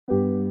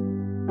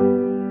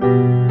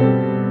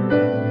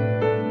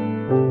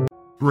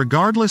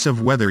Regardless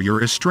of whether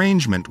your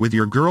estrangement with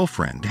your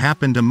girlfriend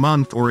happened a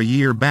month or a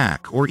year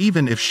back, or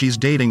even if she's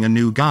dating a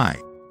new guy,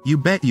 you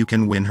bet you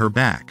can win her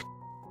back.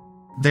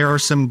 There are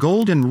some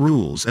golden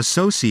rules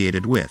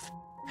associated with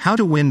how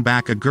to win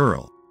back a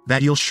girl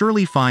that you'll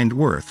surely find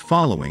worth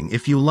following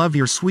if you love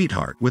your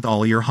sweetheart with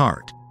all your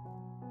heart.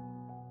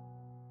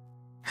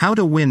 How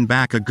to win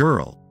back a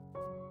girl.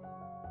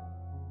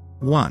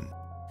 1.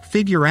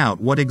 Figure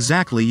out what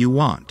exactly you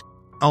want.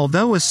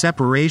 Although a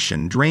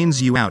separation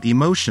drains you out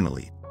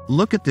emotionally,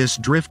 look at this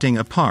drifting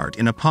apart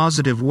in a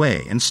positive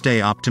way and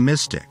stay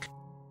optimistic.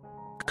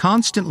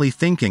 Constantly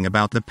thinking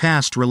about the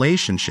past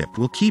relationship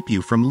will keep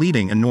you from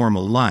leading a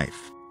normal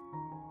life.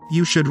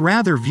 You should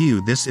rather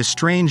view this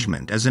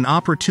estrangement as an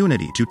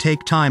opportunity to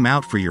take time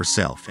out for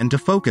yourself and to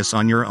focus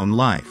on your own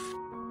life.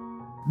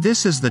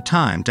 This is the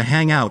time to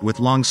hang out with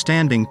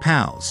long-standing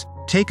pals,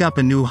 take up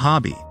a new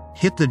hobby,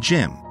 hit the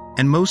gym,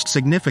 and most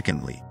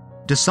significantly,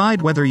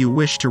 decide whether you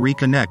wish to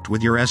reconnect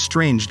with your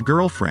estranged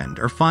girlfriend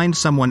or find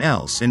someone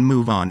else and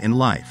move on in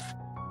life.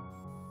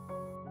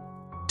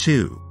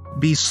 2.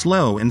 Be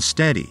slow and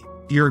steady.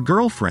 Your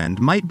girlfriend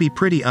might be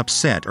pretty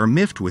upset or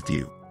miffed with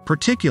you,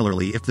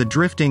 particularly if the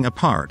drifting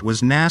apart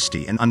was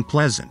nasty and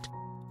unpleasant.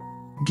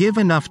 Give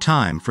enough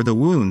time for the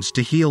wounds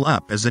to heal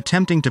up, as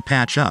attempting to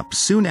patch up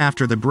soon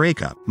after the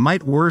breakup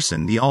might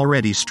worsen the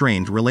already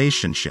strained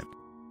relationship.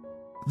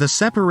 The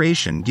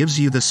separation gives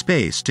you the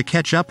space to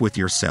catch up with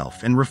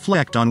yourself and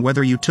reflect on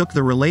whether you took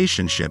the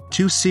relationship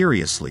too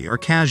seriously or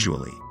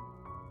casually.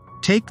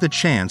 Take the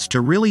chance to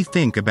really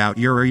think about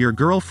your or your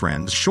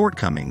girlfriend's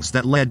shortcomings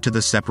that led to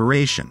the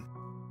separation.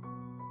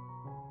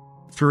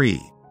 3.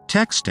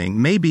 Texting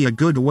may be a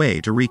good way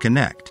to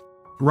reconnect.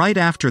 Right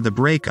after the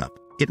breakup,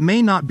 it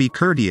may not be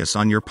courteous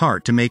on your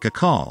part to make a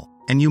call,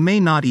 and you may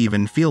not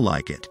even feel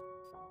like it.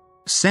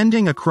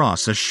 Sending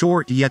across a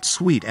short yet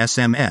sweet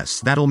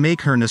SMS that'll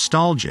make her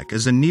nostalgic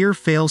is a near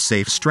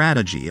fail-safe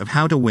strategy of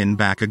how to win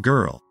back a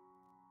girl.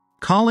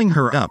 Calling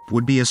her up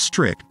would be a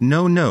strict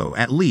no-no,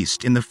 at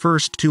least in the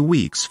first 2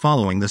 weeks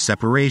following the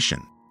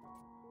separation.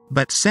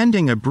 But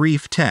sending a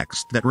brief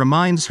text that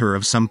reminds her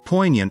of some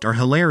poignant or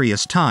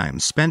hilarious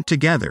time spent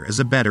together is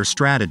a better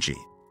strategy.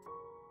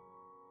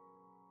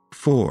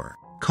 4.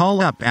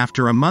 Call up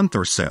after a month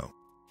or so.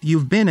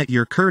 You've been at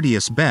your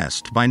courteous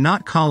best by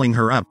not calling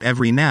her up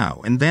every now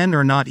and then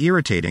or not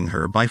irritating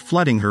her by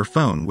flooding her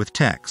phone with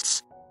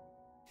texts.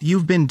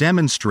 You've been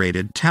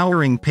demonstrated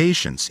towering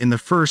patience in the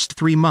first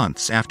 3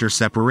 months after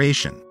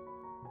separation.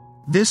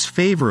 This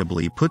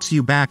favorably puts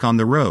you back on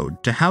the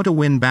road to how to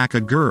win back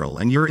a girl,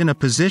 and you're in a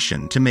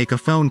position to make a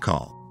phone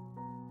call.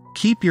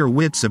 Keep your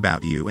wits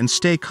about you and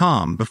stay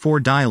calm before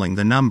dialing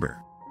the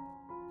number.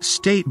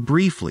 State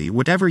briefly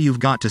whatever you've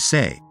got to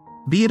say,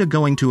 be it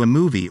going to a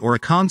movie or a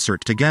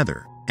concert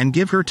together, and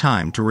give her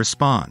time to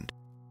respond.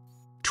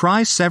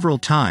 Try several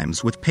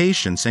times with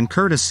patience and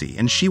courtesy,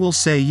 and she will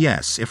say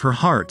yes if her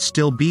heart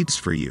still beats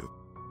for you.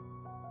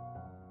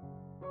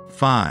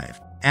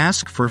 5.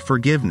 Ask for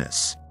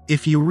forgiveness.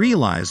 If you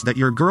realize that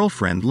your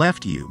girlfriend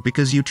left you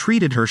because you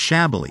treated her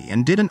shabbily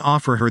and didn't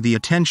offer her the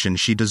attention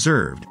she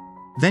deserved,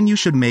 then you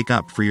should make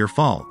up for your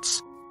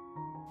faults.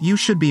 You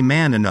should be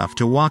man enough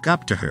to walk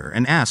up to her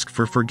and ask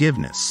for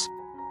forgiveness.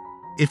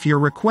 If your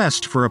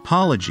request for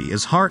apology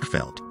is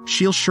heartfelt,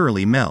 she'll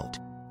surely melt.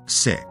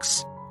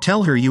 6.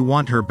 Tell her you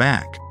want her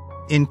back.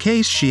 In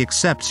case she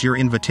accepts your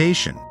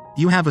invitation,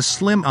 you have a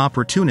slim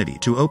opportunity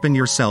to open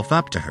yourself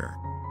up to her.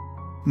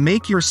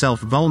 Make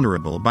yourself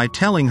vulnerable by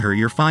telling her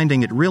you're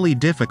finding it really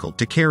difficult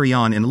to carry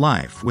on in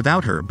life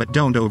without her, but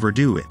don't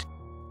overdo it.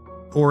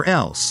 Or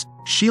else,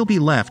 she'll be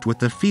left with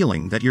the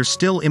feeling that you're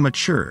still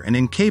immature and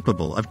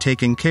incapable of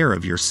taking care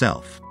of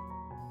yourself.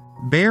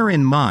 Bear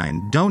in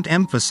mind, don't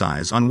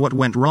emphasize on what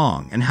went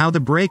wrong and how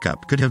the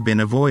breakup could have been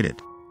avoided.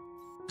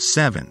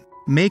 7.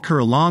 Make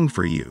her long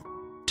for you.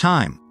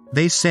 Time,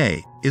 they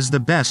say, is the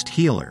best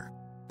healer.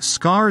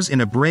 Scars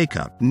in a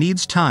breakup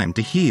needs time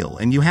to heal,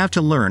 and you have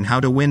to learn how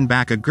to win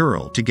back a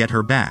girl to get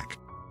her back.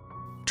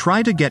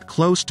 Try to get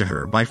close to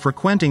her by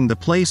frequenting the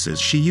places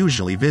she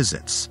usually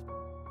visits.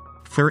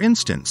 For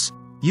instance,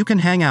 you can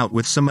hang out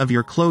with some of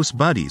your close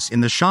buddies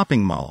in the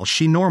shopping mall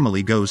she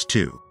normally goes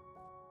to.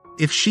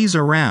 If she's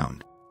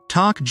around,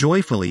 talk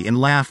joyfully and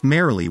laugh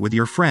merrily with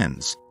your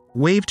friends,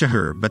 wave to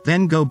her but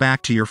then go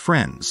back to your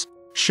friends.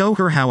 Show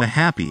her how a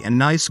happy and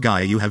nice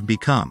guy you have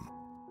become.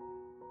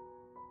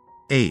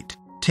 8.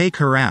 Take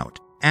her out.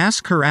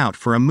 Ask her out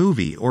for a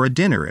movie or a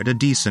dinner at a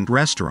decent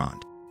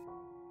restaurant.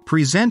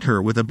 Present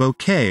her with a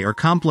bouquet or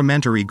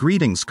complimentary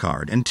greetings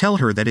card and tell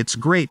her that it's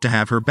great to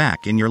have her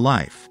back in your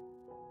life.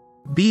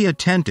 Be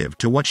attentive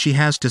to what she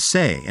has to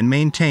say and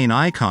maintain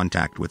eye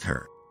contact with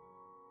her.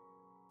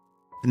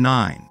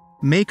 9.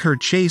 Make her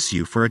chase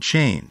you for a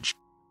change.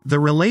 The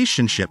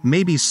relationship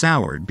may be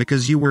soured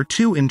because you were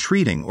too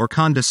entreating or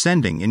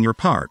condescending in your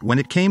part when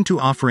it came to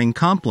offering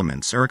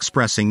compliments or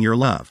expressing your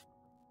love.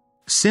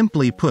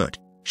 Simply put,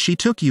 she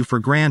took you for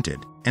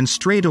granted, and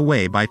strayed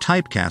away by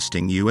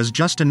typecasting you as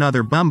just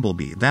another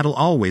bumblebee that'll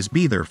always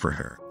be there for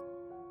her.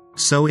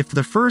 So if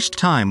the first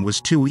time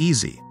was too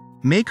easy,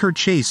 Make her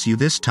chase you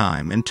this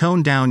time and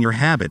tone down your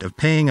habit of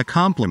paying a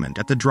compliment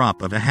at the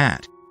drop of a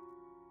hat.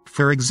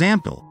 For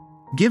example,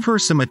 give her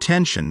some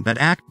attention but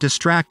act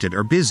distracted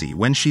or busy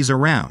when she's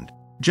around.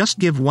 Just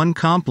give one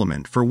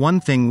compliment for one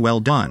thing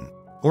well done,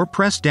 or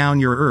press down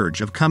your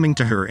urge of coming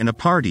to her in a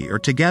party or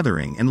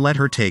gathering and let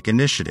her take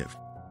initiative.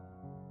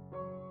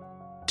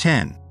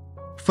 10.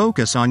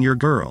 Focus on your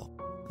girl.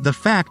 The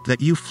fact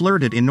that you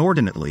flirted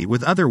inordinately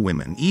with other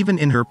women even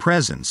in her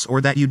presence or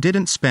that you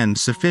didn't spend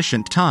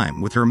sufficient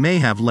time with her may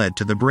have led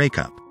to the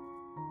breakup.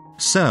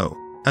 So,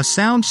 a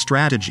sound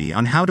strategy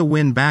on how to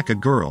win back a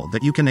girl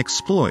that you can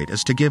exploit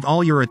is to give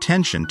all your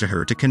attention to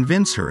her to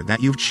convince her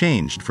that you've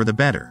changed for the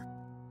better.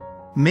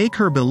 Make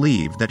her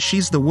believe that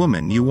she's the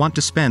woman you want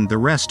to spend the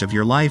rest of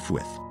your life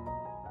with.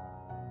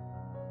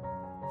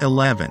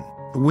 11.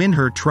 Win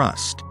her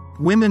trust.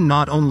 Women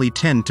not only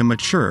tend to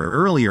mature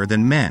earlier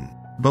than men,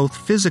 both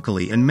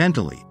physically and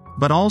mentally,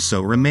 but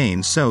also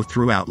remain so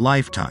throughout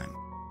lifetime.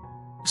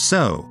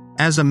 So,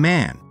 as a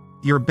man,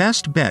 your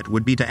best bet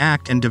would be to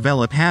act and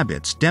develop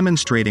habits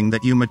demonstrating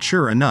that you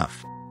mature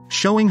enough,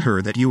 showing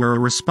her that you are a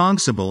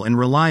responsible and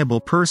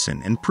reliable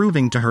person and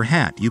proving to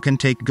her you can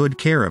take good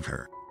care of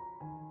her.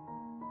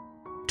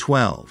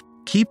 12.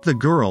 Keep the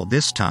girl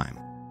this time.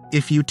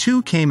 If you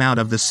two came out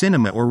of the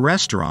cinema or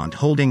restaurant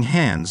holding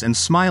hands and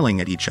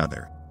smiling at each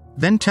other,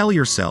 then tell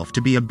yourself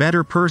to be a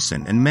better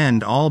person and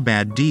mend all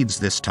bad deeds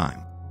this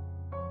time.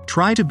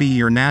 Try to be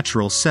your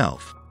natural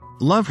self.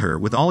 Love her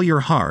with all your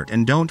heart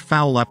and don't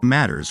foul up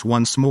matters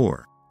once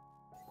more.